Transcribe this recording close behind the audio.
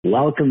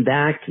Welcome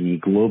back to the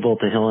Global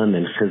Tehillim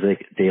and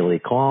Chizik Daily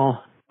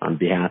Call. On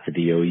behalf of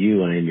the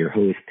OU, I am your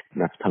host,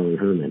 Naftali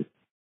Herman.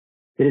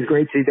 It is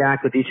great to be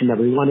back with each and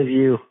every one of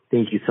you.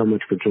 Thank you so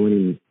much for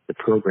joining the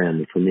program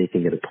and for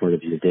making it a part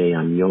of your day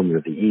on Yom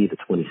Revi'i, the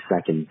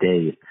 22nd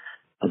day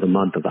of the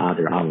month of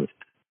Adar Aleph.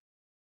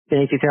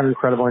 Thank you to our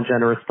incredible and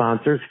generous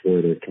sponsors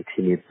for their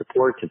continued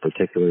support, in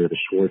particular the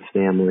Schwartz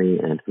family,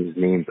 and whose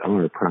names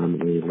are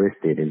prominently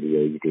listed in the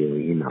OU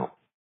Daily email.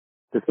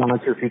 To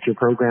sponsor future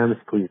programs,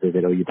 please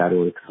visit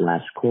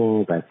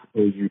ou.org/call. That's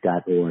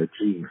ou.org/CALL.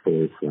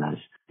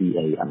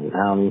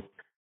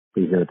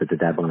 Please note that the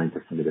deadline to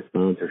submit a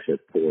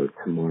sponsorship for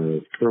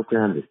tomorrow's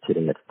program is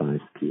today at 5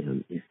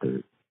 p.m.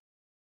 Eastern.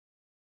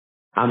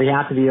 On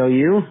behalf of the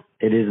OU,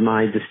 it is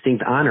my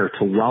distinct honor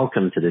to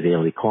welcome to the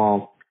Daily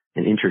Call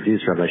and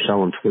introduce Rabbi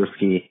Sholom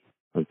Twerski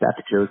of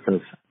Beth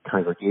Joseph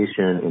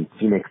Congregation in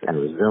Phoenix,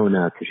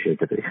 Arizona, to share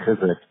the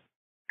Chizik,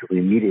 who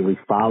immediately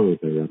follows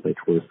Rabbi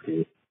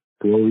Twerski,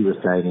 slowly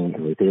reciting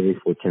our daily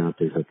four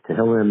chapters of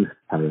Tehillim,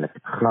 Parak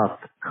Chaf,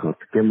 Chaf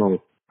Gimel,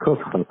 Kuf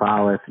Chaf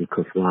Aleph, and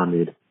Kuf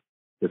Lamed.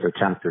 Those are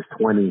chapters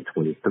 20,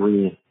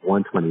 23,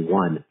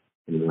 121,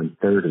 and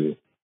 130.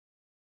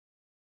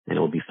 And it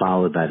will be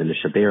followed by the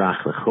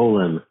Mishaberach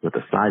Lecholim with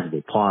a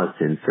sizable pause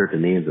to insert the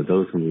names of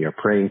those whom we are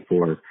praying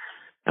for.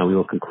 And we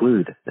will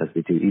conclude, as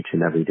we do each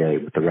and every day,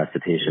 with the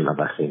recitation of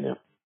Achinu.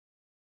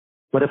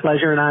 What a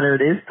pleasure and honor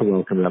it is to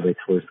welcome Rabbi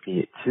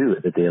Twerski to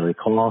the Daily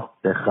Call,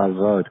 the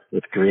Chavod,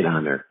 with great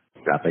honor.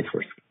 Rabbi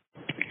Twerski.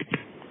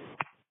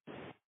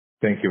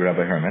 Thank you,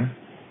 Rabbi Herman.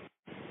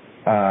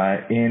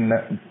 In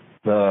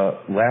the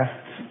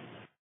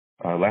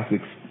last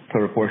week's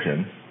Torah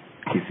portion,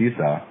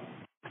 Kisisa,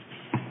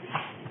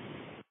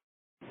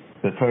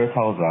 the Torah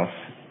tells us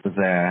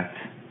that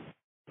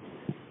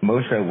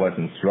Moshe was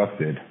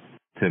instructed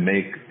to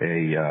make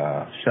a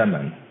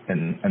shemen,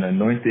 an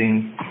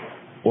anointing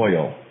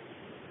oil,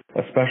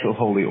 a special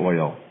holy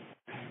oil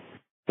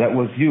that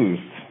was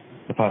used,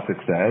 the pasuk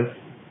says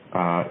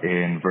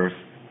in verse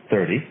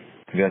 30,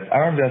 that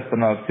Aaron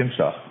v'espanav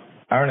timshach,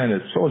 Aaron and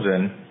his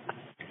children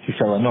he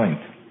shall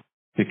anoint,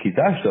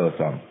 v'kidashto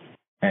osam,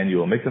 and you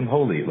will make them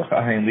holy,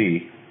 l'chahen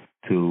li,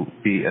 to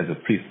be as a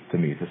priest to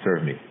me, to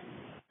serve me.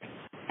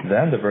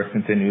 Then the verse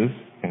continues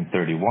in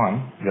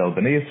 31, Vel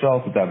b'nei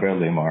Yisrael t'daber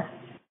lemar,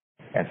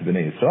 and to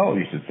b'nei Yisrael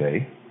you should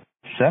say,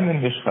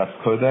 Shemin v'shchas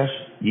kodesh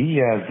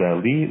yiyeh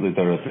zeli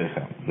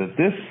l'dorotechem. That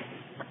this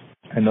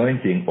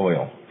anointing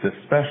oil, this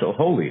special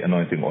holy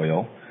anointing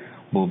oil,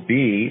 will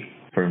be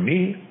for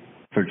me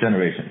for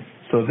generations.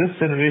 So this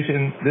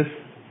generation, this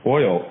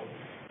oil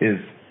is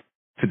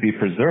to be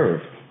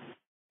preserved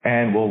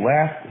and will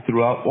last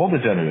throughout all the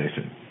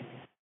generations.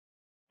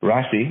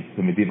 Rashi,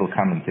 the medieval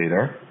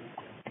commentator,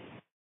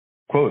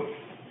 quotes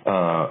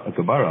a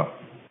Gemara,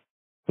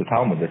 the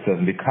Talmud, that says,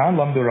 "Mikan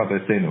lamdu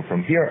rabbeinu."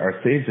 From here, our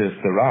sages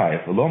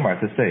derive lomar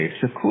to say,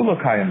 "Shekula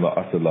kayim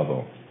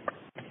la'asalavo,"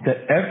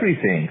 that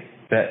everything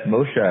that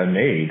Moshe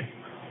made,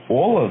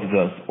 all of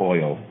this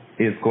oil,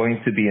 is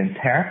going to be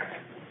intact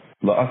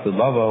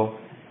la'asalavo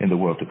in the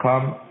world to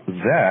come.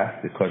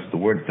 Zeh, because the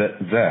word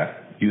zeh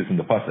used in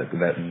the pasuk,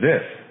 that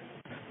this,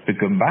 the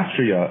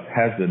gematria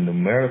has the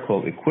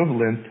numerical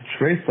equivalent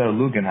tresar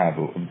lugan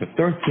havu, of the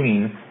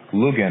 13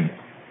 lugan.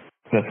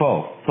 The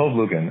 12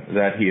 lugan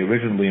that he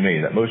originally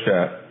made, that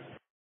Moshe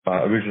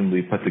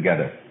originally put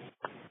together.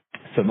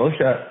 So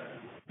Moshe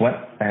went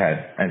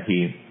ahead and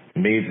he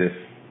made this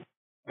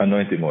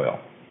anointing oil.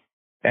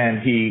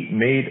 And he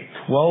made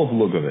 12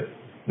 lug of it.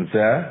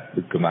 Zeh,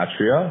 the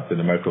gematria, the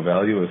numerical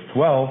value is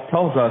 12,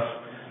 tells us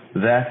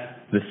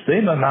that the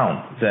same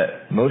amount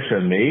that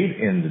Moshe made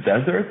in the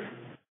desert,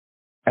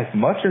 as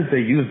much as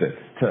they use it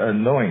to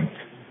anoint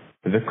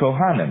the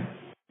Kohanim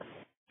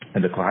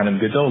and the Kohanim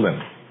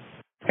Gedolim,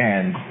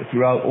 and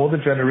throughout all the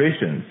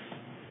generations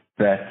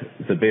that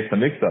the Beis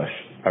HaMikdash,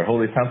 our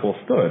holy temple,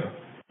 stood,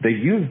 they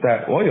used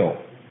that oil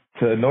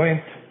to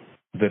anoint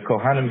the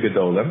Kohanim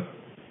Gedolim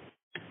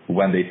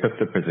when they took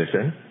the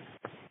position.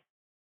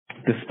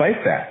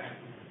 Despite that,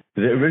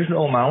 the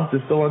original amount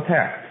is still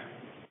intact.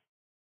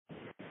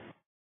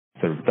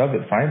 So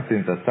David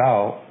Feinstein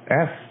Zatzal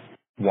asks,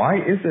 why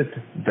is it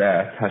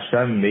that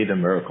Hashem made a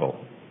miracle?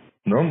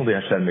 Normally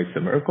Hashem makes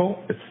a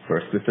miracle, it's for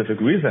a specific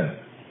reason.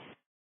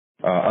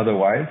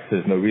 Otherwise,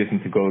 there's no reason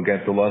to go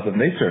against the laws of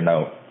nature.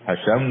 Now,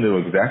 Hashem knew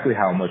exactly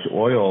how much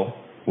oil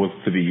was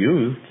to be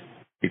used.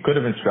 He could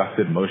have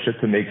instructed Moshe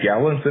to make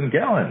gallons and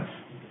gallons.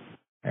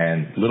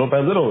 And little by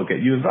little, it would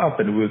get used up,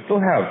 and we would still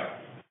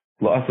have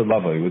la'asa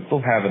lava. We would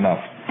still have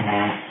enough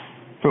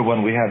for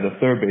when we have the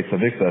third Beis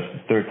HaMikdash, the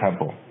third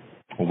temple.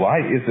 Why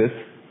is it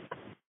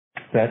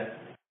that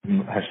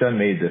Hashem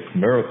made this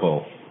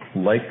miracle,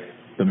 like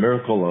the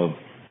miracle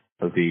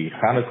of the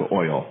Hanukkah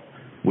oil,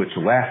 which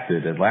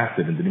lasted and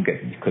didn't get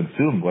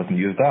consumed, wasn't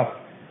used up?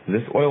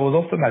 This oil was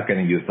also not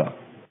getting used up.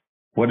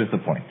 What is the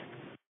point?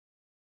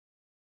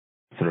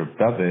 So Reb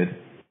David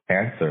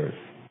answers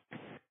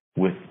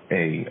with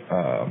a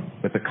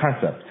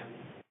concept.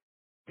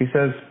 He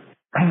says,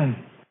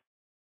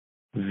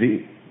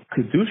 the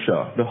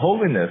kedusha, the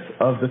holiness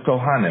of the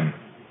Kohanim,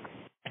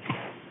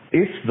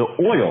 if the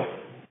oil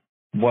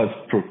was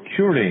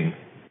procuring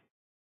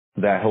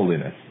that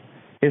holiness,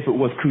 if it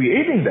was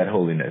creating that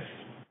holiness,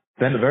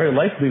 then it very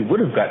likely would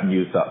have gotten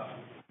used up.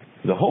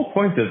 The whole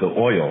point of the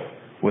oil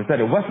was that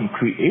it wasn't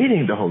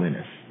creating the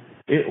holiness.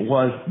 It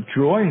was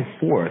drawing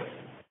forth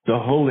the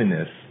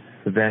holiness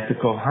that the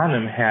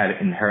Kohanim had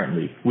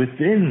inherently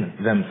within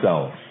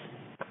themselves.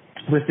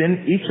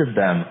 Within each of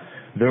them,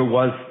 there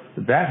was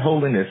that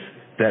holiness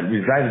that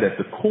resided at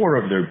the core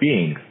of their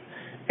being.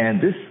 And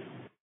this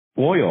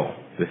oil,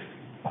 this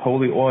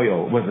holy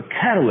oil, was a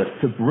catalyst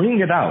to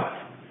bring it out,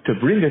 to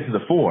bring it to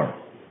the fore.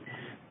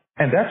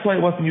 And that's why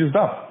it wasn't used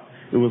up.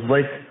 It was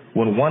like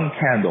when one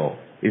candle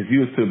is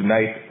used to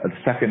ignite a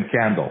second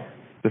candle.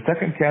 The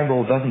second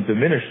candle doesn't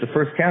diminish the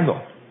first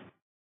candle.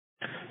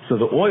 So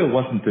the oil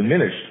wasn't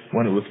diminished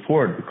when it was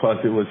poured because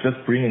it was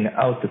just bringing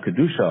out the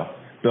Kedusha,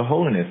 the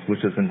holiness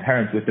which is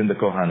inherent within the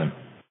Kohanim.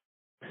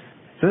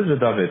 Says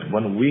David,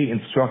 when we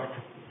instruct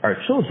our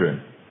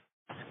children,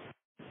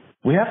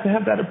 we have to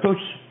have that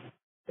approach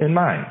in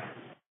mind.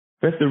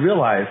 We have to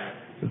realize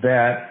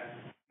that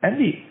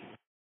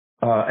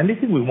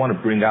anything we want to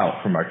bring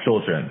out from our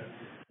children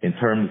in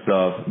terms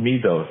of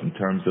midos, in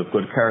terms of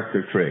good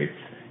character traits,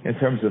 in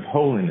terms of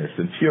holiness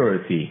and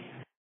purity,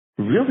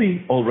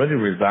 really already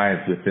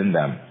resides within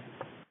them.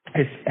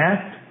 It's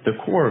at the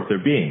core of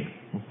their being.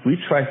 We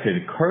try to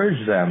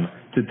encourage them,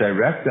 to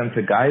direct them,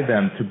 to guide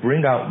them, to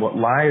bring out what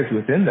lies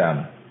within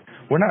them.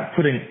 We're not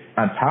putting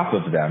on top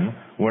of them.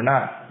 We're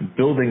not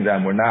building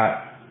them. We're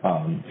not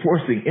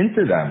forcing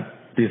into them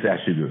these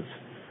attributes.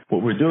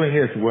 What we're doing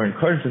is we're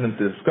encouraging them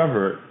to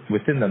discover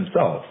within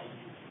themselves.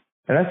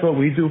 And that's what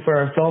we do for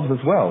ourselves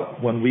as well.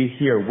 When we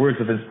hear words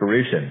of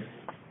inspiration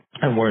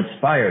and we're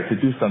inspired to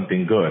do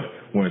something good,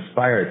 we're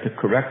inspired to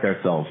correct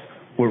ourselves,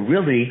 we're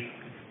really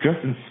just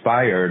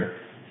inspired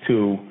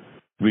to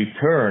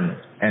return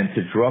and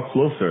to draw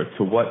closer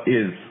to what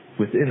is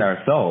within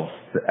ourselves,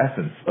 the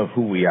essence of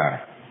who we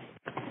are.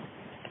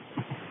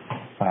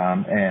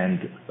 And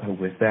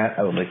with that,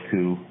 I would like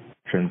to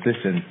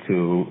transition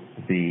to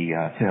the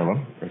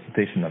Tehillim,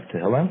 recitation of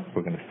Tehillim.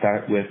 We're going to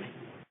start with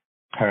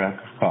Parak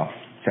Chaf,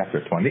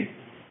 chapter 20.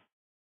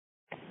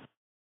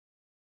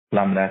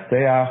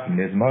 Lamnaseach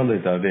mizmor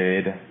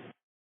leDavid,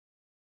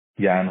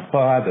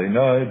 Yancha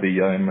Adonai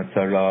b'yom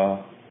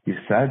tzara,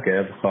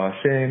 Yisagev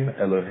Hashem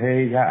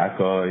Elohei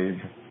Yaakov,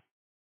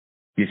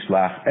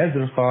 Yishlach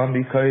Ezracha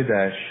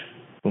mikodesh,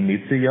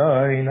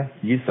 umitzion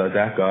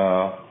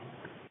Yisadaka,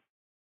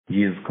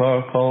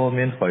 Yizkor kol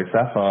min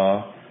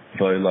choisacha,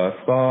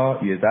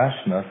 Voilascha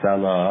Yidashna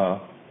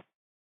Sala,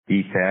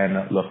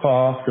 Iten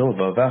Lecha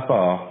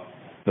Silvavecha,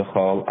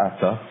 V'chol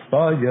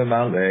Asascha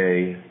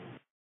Yemalei,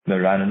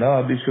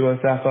 Meranana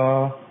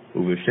B'shuasecha,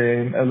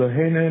 U'v'shem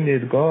Eloheinu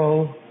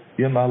Nidgol,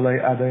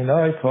 Yemalei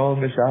Adonai Kol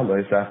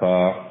Mishalei Secha.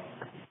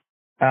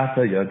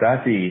 Ata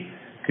Yadati,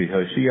 Ki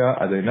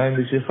Hoshia Adonai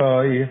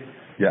Mishichai,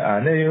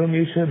 Ya'aneu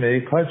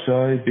Mishemei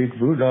Kodshoi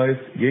Bigvudois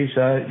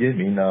Yesha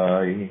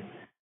Yeminai.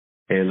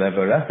 Ele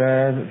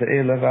V'refed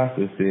Ve'ele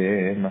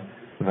V'asusim,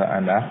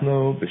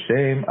 V'anachnu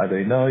B'shem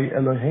Adonai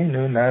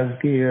Eloheinu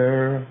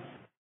Nazgir.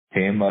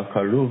 Hema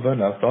Karuva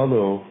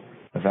Naftalu,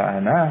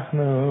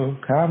 V'anachnu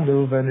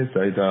Kamnu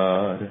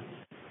V'nisaydad.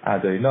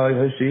 Adonai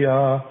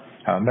Hoshia,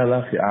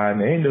 HaMelech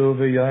Ya'aneinu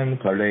V'yom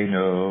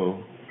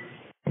Kareinu.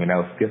 We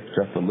now skip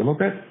just a little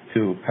bit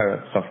to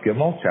Parak Chaf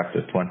Gimel,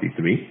 chapter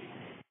 23.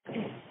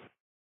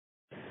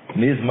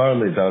 Mizmor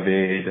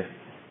leDavid,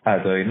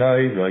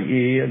 Adonai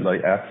Roi Lo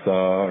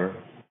Echsar,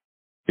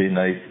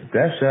 B'nais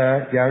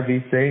Desha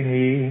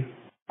Yarviseni,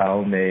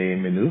 Al Mei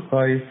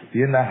Menuchos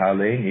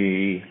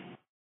Yinahaleni,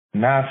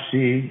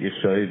 Nafshi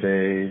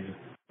Yeshovev,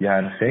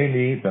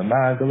 Yancheni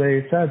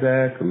B'magalei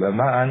Tzedek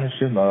L'ma'an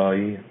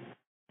Shemai,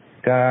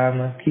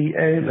 Gam Ki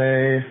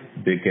Elech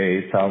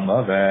B'gei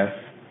Talmaves,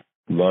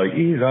 Lo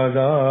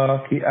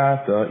Irada Ki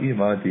Ata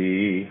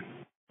Imadi,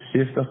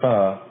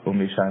 Shiftacha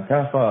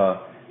U'mishantacha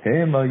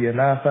Hema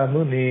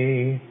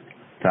Yenachamuni,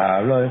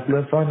 Ta'aroich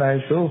Lefanai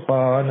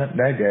Shulchan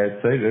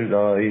Neged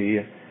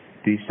Tzeirai,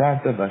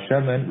 Tishanta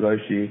B'Shemen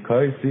Roshi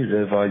Koisi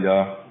Revaya,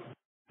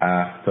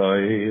 Ach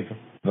Toiv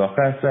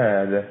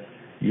V'chesed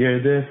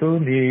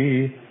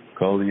Yirdefuni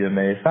Kol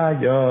Yemei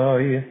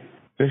Chayoi,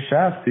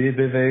 V'shavti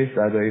B'veis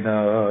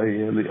Adonai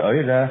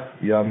Li'oirech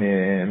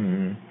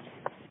Yamim.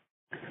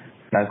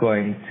 Now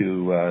going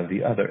to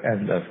the other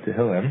end of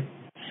Tehillim,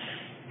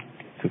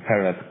 to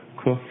Parak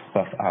Kuf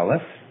Chaf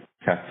Aleph,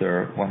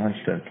 chapter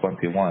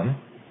 121.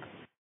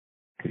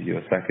 Give you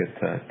a second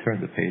to turn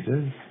the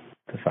pages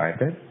to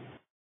find it.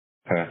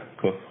 Parak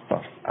Kuf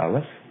Chaf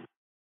Aleph.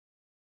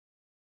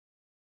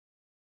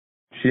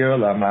 Shir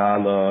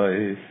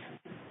Lamalois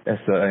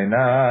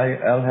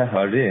Eso'enai El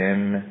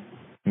Heharim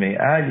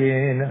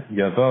Me'ayin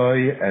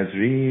Yavoi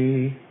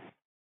Ezri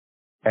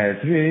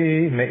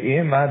Ezri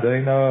Me'im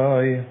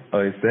Adonai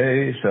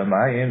Oisei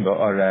Shamayim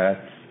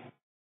V'Oretz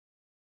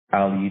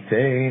Al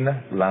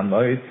Yitein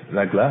Lamoit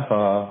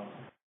Raglecha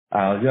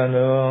Al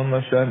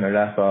Yanum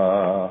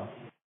Shemerecha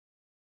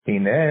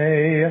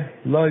Hinei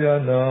Lo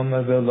Yanum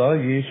V'Lo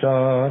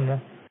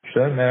Yishon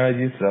Shomer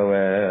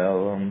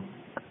Yisrael.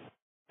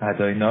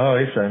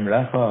 Adonai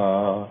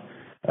Shomrecha,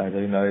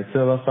 Adonai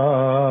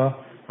Tzilcha,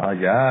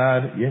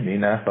 Ayad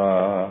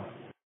Yeminecha.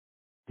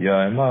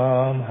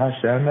 Yomam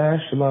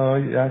Hashemesh Lo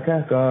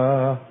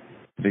Yakeka,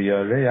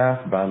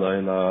 V'yoreach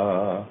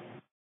Baloila.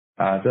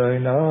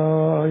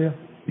 Adonai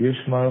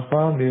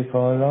Yishmarcha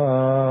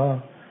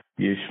Mikora,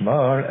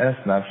 Yishmar Es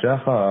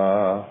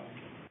Nafshecha.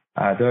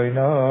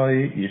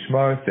 Adonai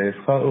Yishmar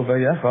Seischa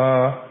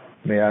Uveyecha,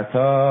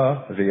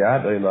 Me'ata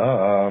V'yad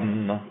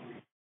Olam.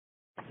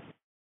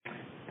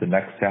 The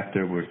next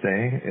chapter we're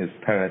saying is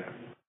Perek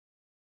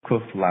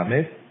Kuf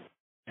Lamed,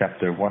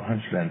 chapter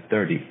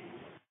 130,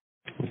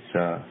 which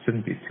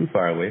shouldn't be too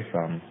far away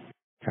from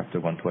chapter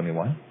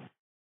 121.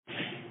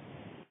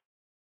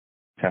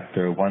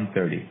 Chapter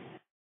 130.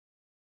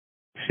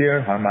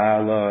 Shir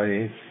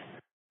Hamalois,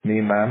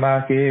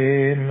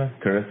 Mimamakim,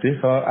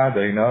 Keresicha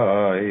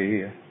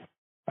Adonai,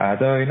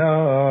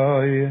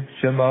 Adonai,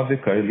 Shema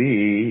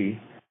V'Koili,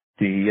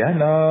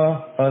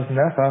 Tiyena,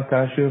 Oznecha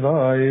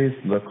Kashuvais,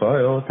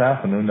 L'Koil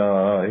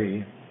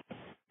Tachnunai,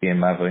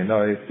 Im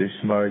Adonai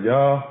Tishmar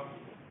Ya,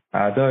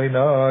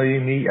 Adonai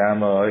Mi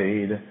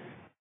Amoid,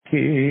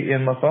 Ki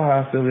Im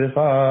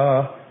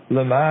Machahasilicha,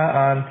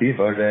 Lema'an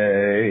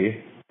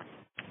Tivarei,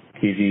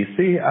 Ki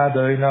Visi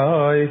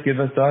Adonai,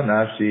 Kivasa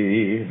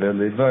Nafshi,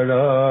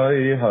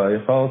 V'Lidvaroi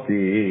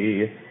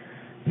Hoicholti,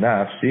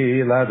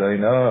 Nafshi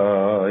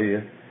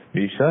L'Adonai,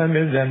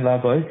 V'Shamirim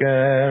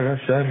Laboiker,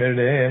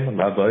 Shamirim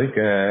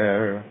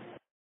Laboiker,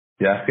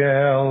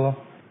 Yachel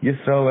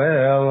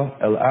Yisrael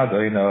El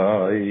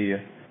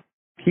Adonai,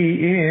 Ki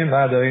Im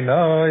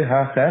Adonai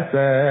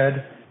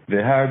HaChesed,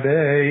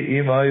 V'Harbei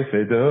Imoi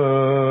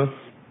Fidus,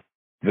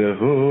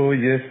 V'Hu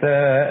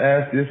Yiseh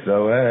Es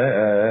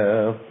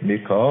Yisrael,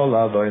 Mikol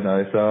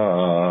Adonai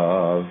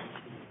Sav.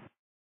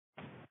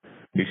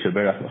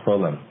 Mishaberach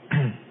L'Cholam.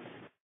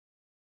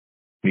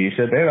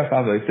 Mishaberach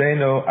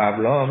Avoseinu,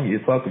 Avram,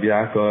 Yitzchak,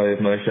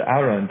 V'Yaakov, Moshe,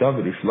 Aaron,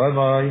 David,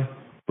 Shlomo,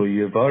 Hu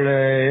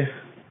Yivorech,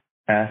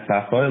 Es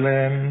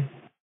HaCholim,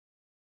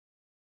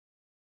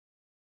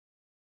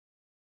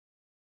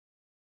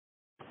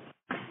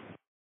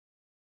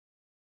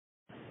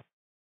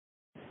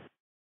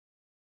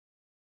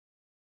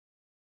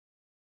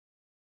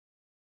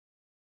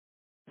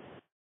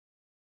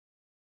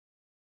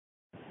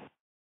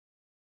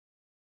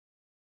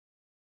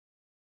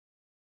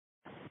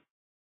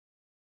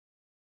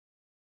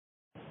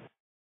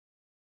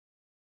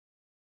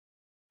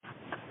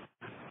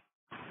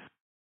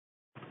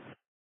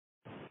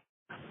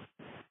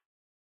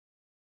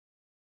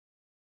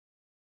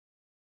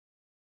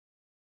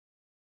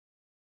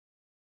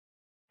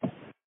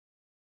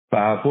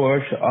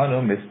 Ba'avur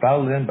she'anu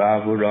mispalin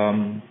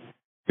ba'avuram.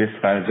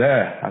 B'schar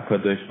zeh,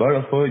 HaKadosh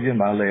Baruch Hu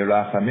yimalei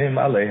rachamim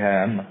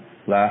aleihem,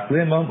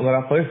 la'achlimam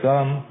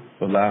u'rachoisam,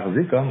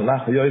 u'la'achzikam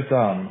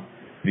u'la'chayoisam,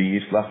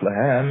 v'yishlach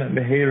lehem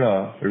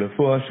behira,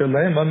 refuah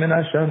shalema min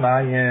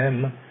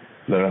hashamayim,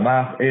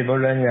 l'ramach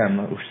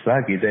evorehem,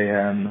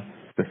 u'shsagidehem,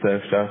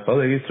 b'sev shar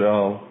chol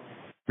Yisrael,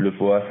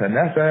 refuah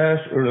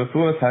hanefesh,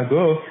 u'refuah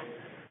haguf,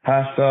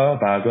 hashta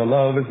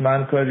ba'agolo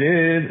v'zman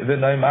korid,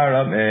 v'noimar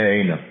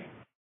amein.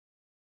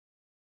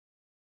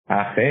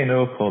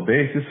 Achenu kol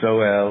beis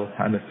Yisrael,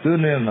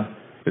 hanasunim,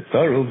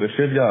 v'tzoru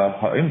v'shivya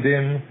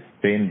ha'imdim,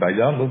 vein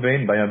bayam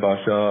uvein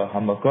bayabasha,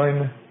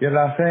 hamakoim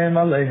yirachem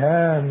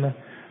aleihem,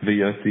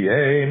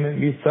 v'yosieim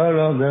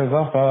yitzara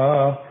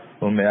levacha,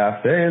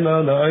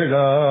 u'me'afela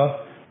le'oira,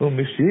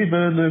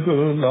 u'mishiba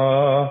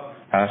legula,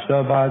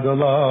 hashta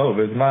ba'adola,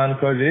 v'zman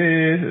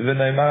korid,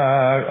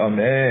 v'neimar,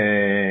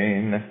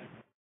 amen.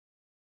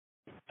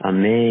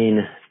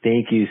 Amen.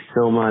 Thank you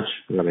so much,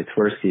 Rabbi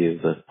Twerski.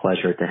 It was a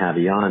pleasure to have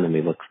you on, and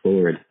we look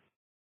forward,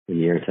 in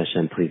the Yirtzeh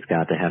Hashem, please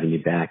God, to having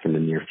you back in the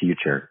near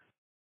future.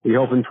 We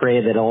hope and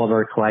pray that all of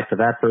our collective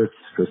efforts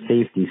for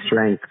safety,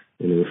 strength,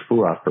 and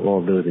refuah for all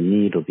of those in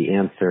need will be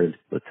answered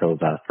with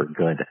tova for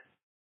good.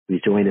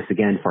 Please join us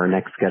again for our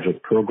next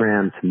scheduled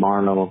program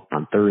tomorrow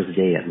on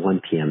Thursday at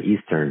 1 p.m.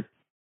 Eastern.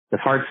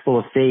 With hearts full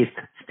of faith,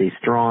 stay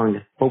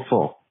strong,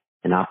 hopeful,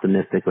 and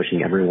optimistic,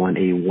 wishing everyone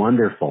a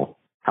wonderful,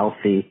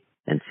 healthy,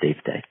 and safe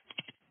day.